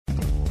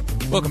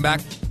Welcome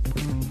back.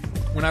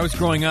 When I was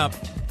growing up,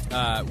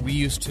 we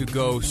used to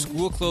go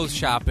school clothes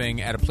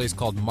shopping at a place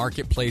called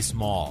Marketplace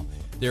Mall.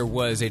 There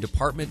was a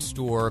department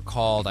store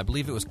called, I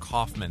believe it was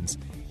Kaufman's,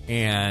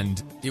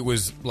 and it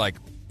was like,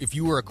 if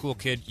you were a cool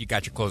kid, you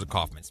got your clothes at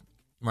Kaufman's,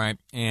 right?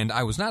 And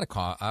I was not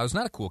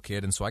a cool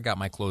kid, and so I got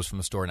my clothes from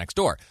the store next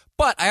door.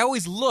 But I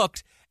always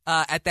looked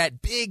at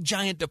that big,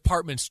 giant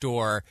department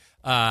store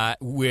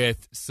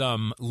with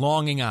some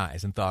longing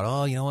eyes and thought,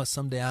 oh, you know what,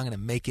 someday I'm going to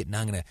make it, and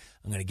I'm going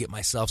to get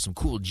myself some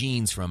cool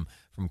jeans from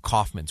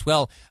Kaufman's.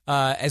 Well,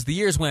 as the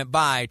years went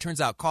by, it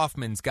turns out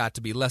Kaufman's got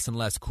to be less and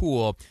less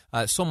cool,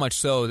 so much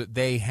so that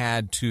they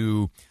had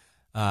to,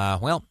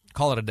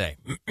 call it a day.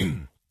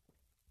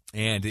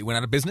 And it went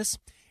out of business,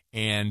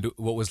 and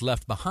what was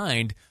left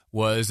behind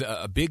was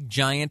a big,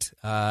 giant,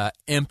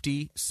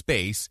 empty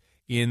space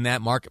in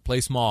that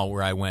Marketplace Mall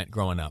where I went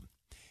growing up.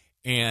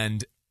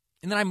 And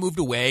then I moved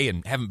away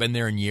and haven't been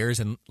there in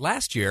years. And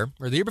last year,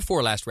 or the year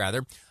before last,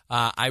 rather,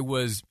 I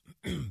was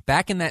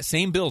back in that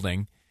same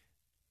building.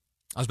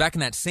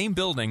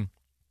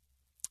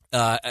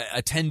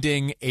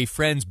 Attending a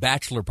friend's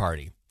bachelor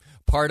party.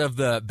 Part of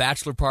the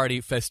bachelor party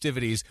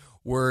festivities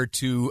were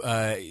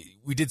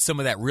we did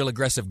some of that real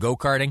aggressive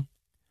go-karting.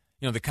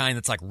 You know, the kind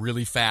that's like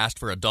really fast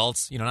for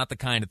adults. You know, not the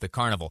kind at the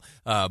carnival,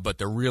 but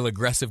the real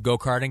aggressive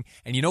go-karting.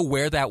 And you know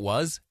where that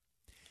was?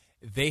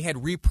 They had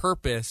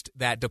repurposed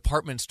that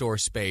department store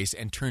space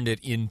and turned it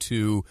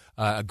into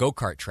a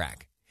go-kart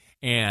track.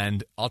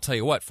 And I'll tell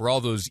you what, for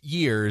all those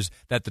years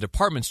that the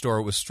department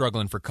store was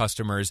struggling for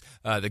customers,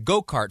 the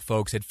go-kart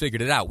folks had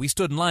figured it out. We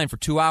stood in line for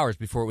 2 hours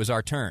before it was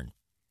our turn.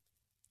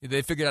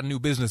 They figured out a new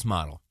business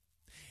model.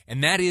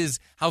 And that is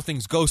how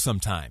things go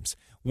sometimes.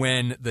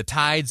 When the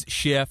tides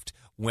shift,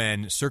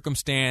 when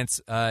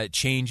circumstance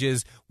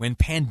changes, when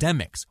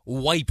pandemics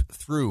wipe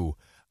through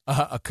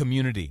a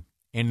community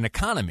and an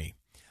economy,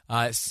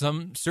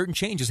 some certain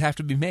changes have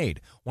to be made.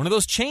 One of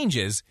those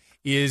changes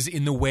is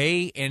in the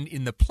way and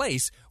in the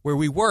place where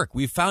we work.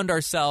 We've found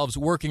ourselves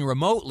working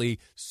remotely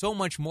so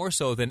much more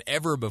so than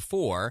ever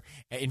before.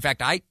 In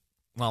fact, I'm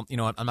not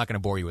going to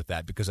bore you with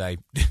that because I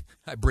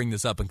bring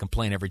this up and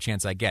complain every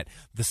chance I get.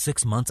 The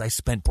 6 months I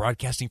spent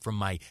broadcasting from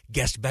my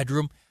guest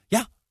bedroom,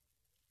 yeah.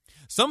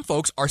 Some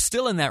folks are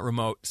still in that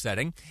remote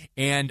setting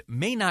and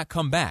may not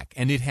come back.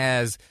 And it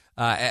has,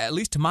 at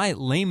least to my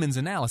layman's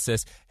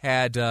analysis,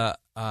 had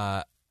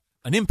an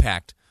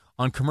impact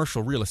on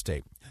commercial real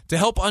estate. To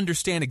help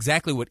understand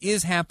exactly what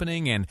is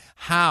happening and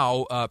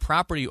how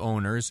property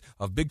owners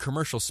of big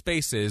commercial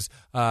spaces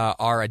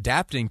are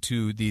adapting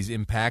to these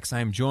impacts,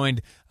 I am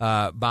joined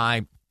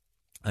by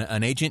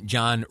an agent,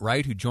 John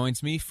Wright, who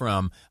joins me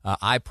from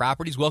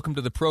iProperties. Welcome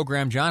to the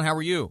program, John. How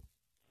are you?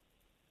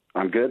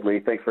 I'm good, Lee.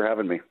 Thanks for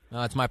having me.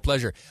 It's my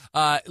pleasure.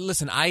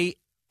 Listen,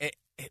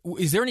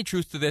 is there any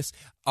truth to this?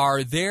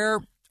 Are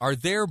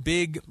there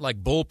big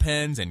like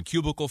bullpens and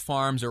cubicle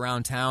farms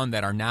around town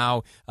that are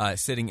now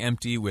sitting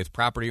empty with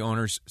property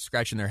owners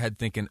scratching their head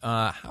thinking,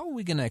 how are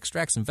we going to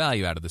extract some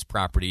value out of this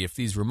property if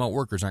these remote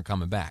workers aren't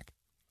coming back?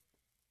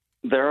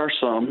 There are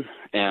some,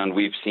 and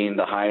we've seen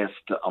the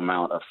highest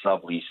amount of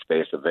sublease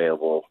space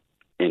available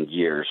in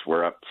years.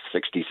 We're up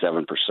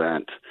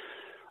 67%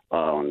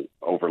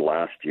 over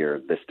last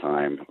year this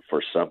time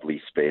for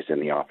sublease space in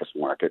the office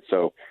market.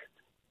 So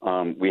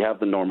we have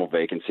the normal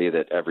vacancy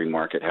that every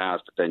market has,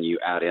 but then you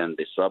add in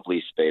the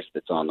sublease space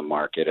that's on the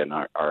market, and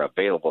our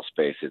available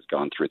space has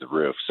gone through the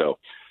roof. So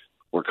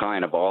we're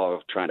kind of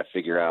all trying to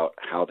figure out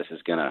how this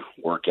is going to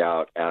work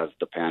out as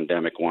the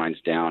pandemic winds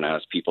down,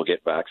 as people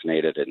get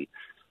vaccinated,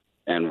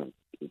 and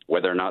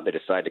whether or not they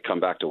decide to come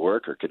back to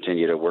work or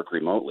continue to work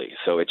remotely.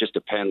 So it just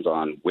depends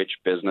on which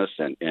business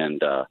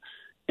and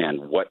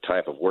what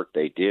type of work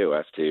they do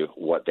as to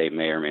what they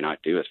may or may not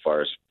do as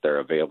far as their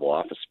available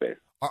office space.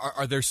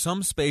 Are there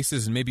some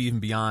spaces, and maybe even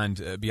beyond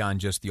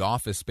just the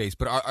office space,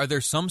 but are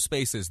there some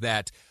spaces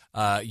that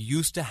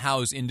used to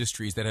house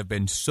industries that have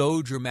been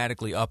so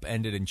dramatically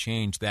upended and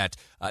changed that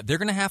they're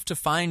going to have to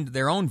find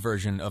their own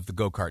version of the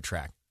go-kart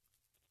track?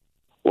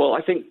 Well,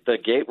 I think the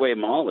Gateway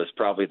Mall is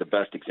probably the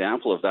best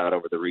example of that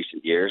over the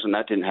recent years, and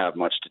that didn't have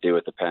much to do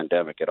with the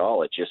pandemic at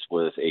all. It just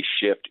was a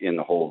shift in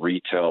the whole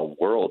retail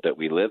world that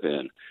we live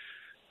in.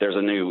 There's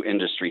a new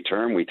industry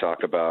term we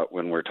talk about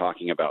when we're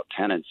talking about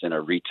tenants in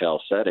a retail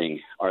setting.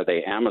 Are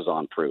they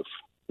Amazon-proof?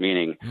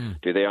 Meaning,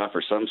 do they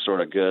offer some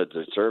sort of goods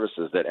or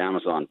services that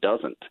Amazon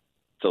doesn't,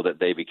 so that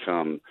they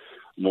become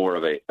more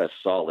of a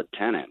solid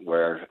tenant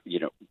where,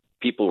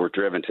 people were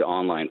driven to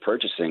online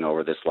purchasing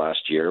over this last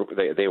year.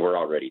 They were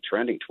already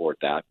trending toward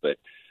that, but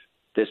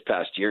this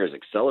past year has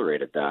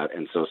accelerated that.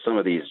 And so some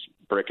of these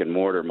brick and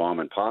mortar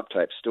mom and pop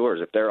type stores,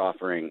 if they're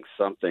offering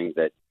something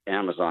that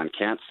Amazon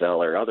can't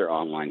sell or other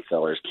online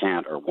sellers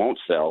can't or won't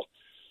sell,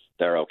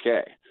 they're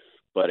okay.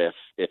 But if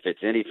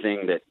it's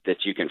anything that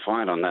you can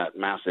find on that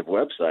massive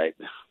website,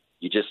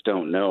 you just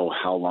don't know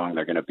how long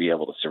they're going to be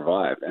able to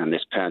survive. And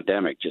this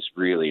pandemic just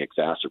really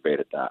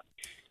exacerbated that.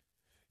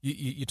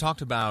 You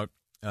talked about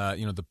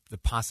the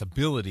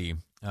possibility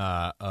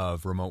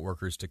of remote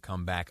workers to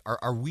come back,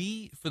 are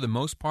we, for the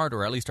most part,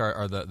 or at least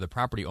are the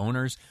property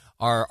owners,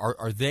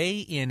 are they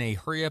in a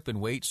hurry up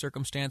and wait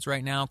circumstance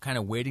right now, kind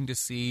of waiting to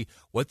see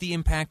what the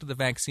impact of the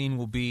vaccine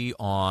will be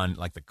on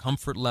like the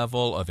comfort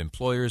level of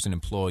employers and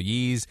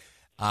employees?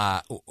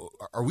 Are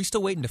we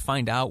still waiting to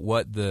find out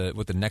what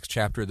the next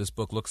chapter of this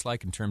book looks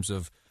like in terms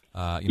of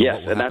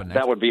yes, and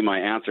that would be my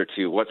answer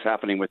to what's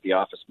happening with the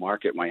office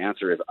market. My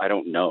answer is I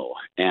don't know,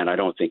 and I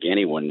don't think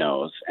anyone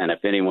knows. And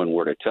if anyone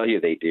were to tell you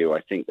they do,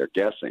 I think they're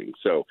guessing.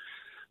 So,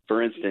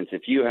 for instance,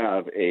 if you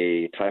have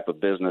a type of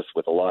business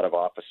with a lot of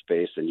office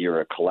space and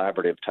you're a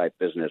collaborative type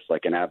business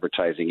like an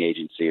advertising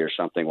agency or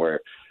something where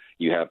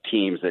you have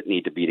teams that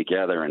need to be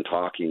together and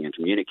talking and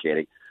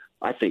communicating,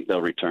 I think they'll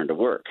return to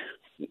work.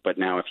 But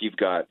now if you've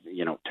got,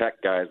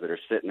 tech guys that are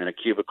sitting in a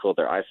cubicle,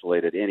 they're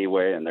isolated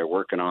anyway, and they're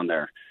working on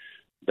their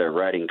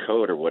writing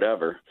code or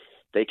whatever,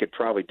 they could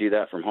probably do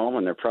that from home,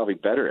 and they're probably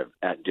better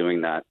at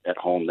doing that at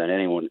home than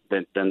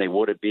they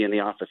would be in the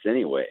office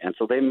anyway. And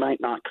so they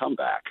might not come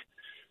back.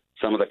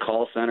 Some of the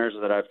call centers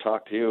that I've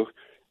talked to,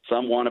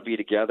 some want to be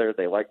together.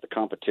 They like the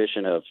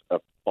competition of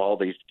all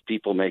these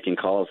people making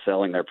calls,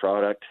 selling their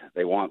product.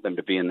 They want them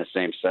to be in the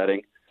same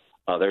setting.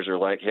 Others are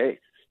like, hey,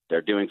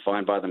 they're doing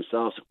fine by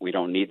themselves. We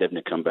don't need them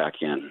to come back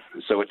in.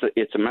 So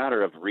it's a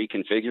matter of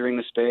reconfiguring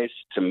the space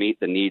to meet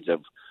the needs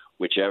of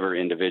whichever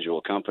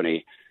individual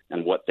company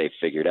and what they've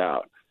figured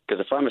out.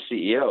 Because if I'm a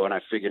CEO and I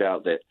figured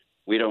out that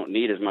we don't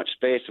need as much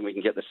space and we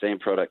can get the same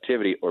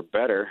productivity or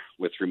better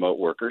with remote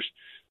workers,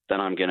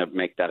 then I'm going to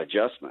make that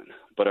adjustment.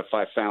 But if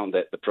I found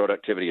that the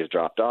productivity has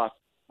dropped off,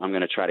 I'm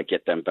going to try to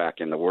get them back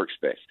in the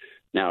workspace.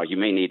 Now, you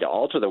may need to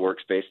alter the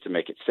workspace to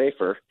make it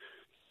safer.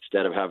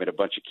 Instead of having a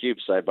bunch of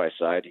cubes side by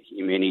side,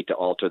 you may need to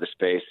alter the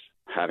space,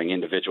 having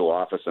individual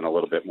office and a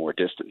little bit more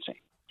distancing.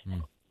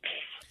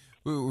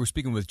 We're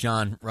speaking with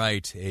John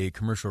Wright, a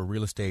commercial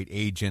real estate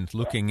agent,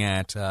 looking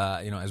at,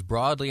 as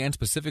broadly and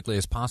specifically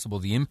as possible,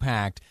 the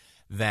impact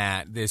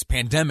that this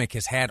pandemic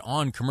has had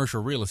on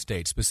commercial real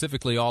estate.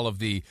 Specifically, all of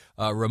the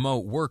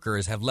remote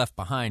workers have left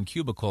behind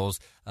cubicles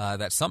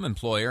that some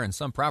employer and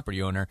some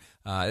property owner,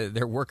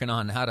 they're working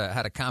on how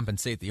to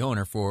compensate the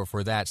owner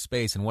for that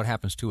space and what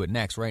happens to it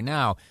next. Right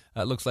now,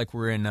 it looks like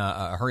we're in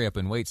a hurry up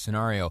and wait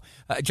scenario.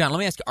 John, let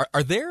me ask you,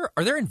 are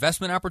there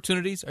investment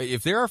opportunities?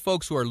 If there are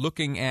folks who are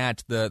looking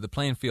at the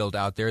playing field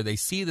out there, they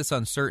see this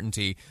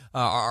uncertainty,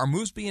 are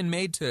moves being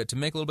made to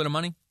make a little bit of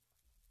money?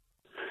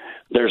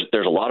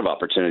 There's a lot of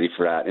opportunity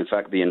for that. In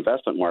fact, the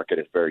investment market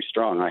is very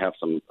strong. I have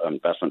some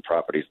investment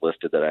properties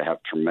listed that I have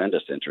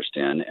tremendous interest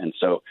in. And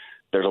so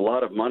there's a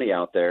lot of money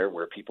out there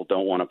where people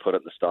don't want to put it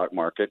in the stock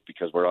market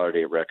because we're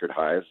already at record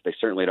highs. They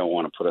certainly don't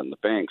want to put it in the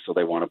bank, so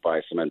they want to buy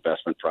some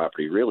investment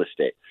property real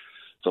estate.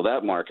 So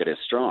that market is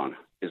strong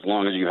as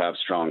long as you have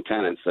strong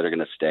tenants that are going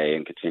to stay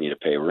and continue to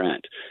pay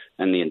rent.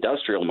 And the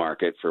industrial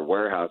market for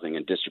warehousing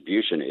and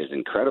distribution is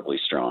incredibly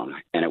strong,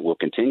 and it will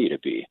continue to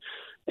be.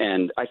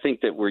 And I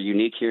think that we're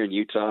unique here in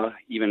Utah.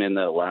 Even in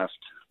the last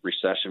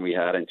recession we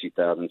had in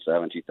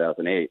 2007,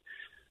 2008,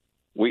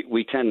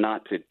 we tend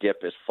not to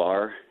dip as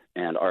far,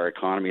 and our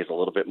economy is a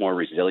little bit more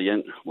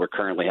resilient. We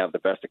currently have the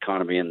best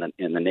economy in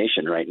the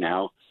nation right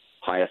now,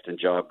 highest in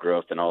job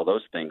growth and all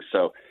those things.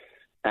 So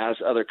as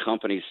other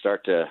companies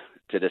start to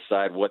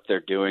decide what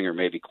they're doing or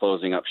maybe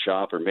closing up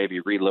shop or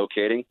maybe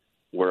relocating,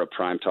 we're a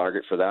prime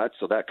target for that.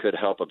 So that could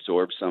help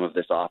absorb some of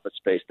this office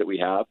space that we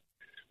have.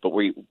 But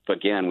we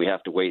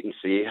have to wait and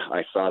see.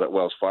 I saw that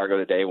Wells Fargo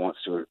today wants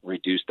to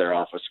reduce their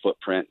office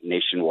footprint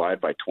nationwide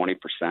by 20%.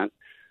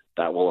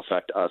 That will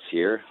affect us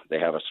here. They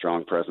have a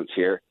strong presence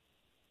here.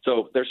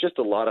 So there's just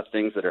a lot of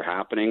things that are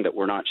happening that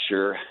we're not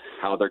sure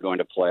how they're going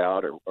to play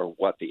out or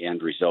what the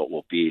end result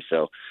will be.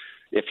 So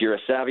if you're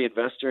a savvy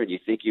investor and you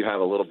think you have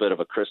a little bit of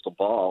a crystal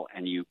ball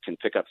and you can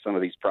pick up some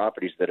of these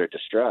properties that are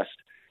distressed,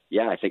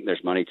 yeah, I think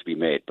there's money to be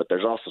made, but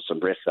there's also some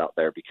risks out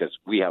there because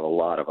we have a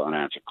lot of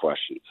unanswered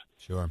questions.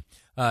 Sure.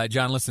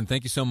 John, listen,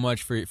 thank you so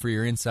much for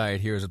your insight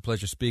here. It was a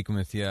pleasure speaking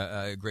with you.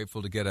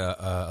 Grateful to get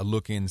a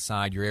look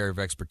inside your area of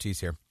expertise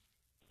here.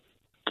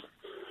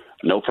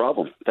 No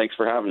problem. Thanks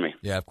for having me.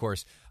 Yeah, of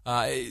course.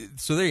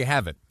 So there you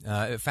have it.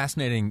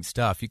 Fascinating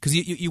stuff. Because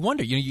you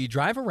wonder, you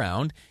drive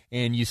around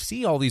and you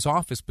see all these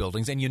office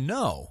buildings and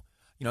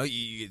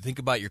you think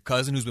about your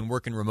cousin who's been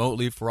working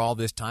remotely for all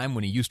this time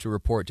when he used to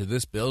report to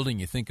this building.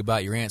 You think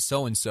about your Aunt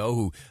so-and-so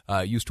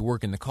who used to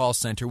work in the call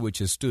center, which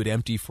has stood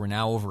empty for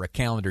now over a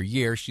calendar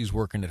year. She's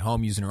working at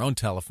home using her own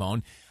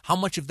telephone. How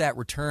much of that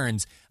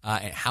returns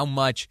and how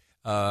much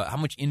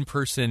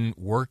in-person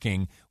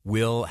working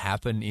will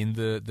happen in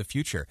the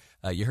future?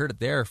 You heard it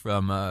there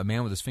from a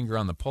man with his finger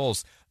on the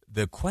pulse.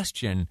 The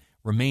question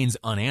remains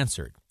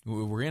unanswered.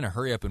 We're in a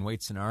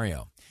hurry-up-and-wait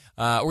scenario.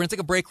 We're going to take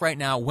a break right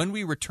now. When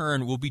we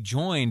return, we'll be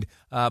joined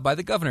by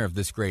the governor of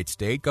this great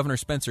state. Governor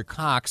Spencer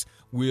Cox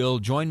will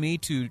join me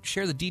to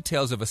share the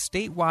details of a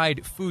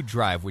statewide food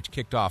drive which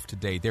kicked off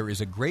today. There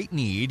is a great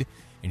need,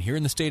 and here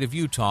in the state of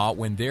Utah,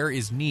 when there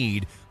is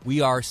need,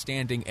 we are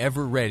standing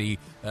ever ready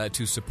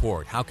to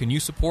support. How can you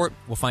support?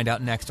 We'll find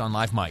out next on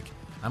Live Mike.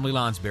 I'm Lee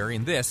Lonsberry,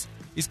 and this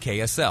is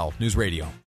KSL News Radio.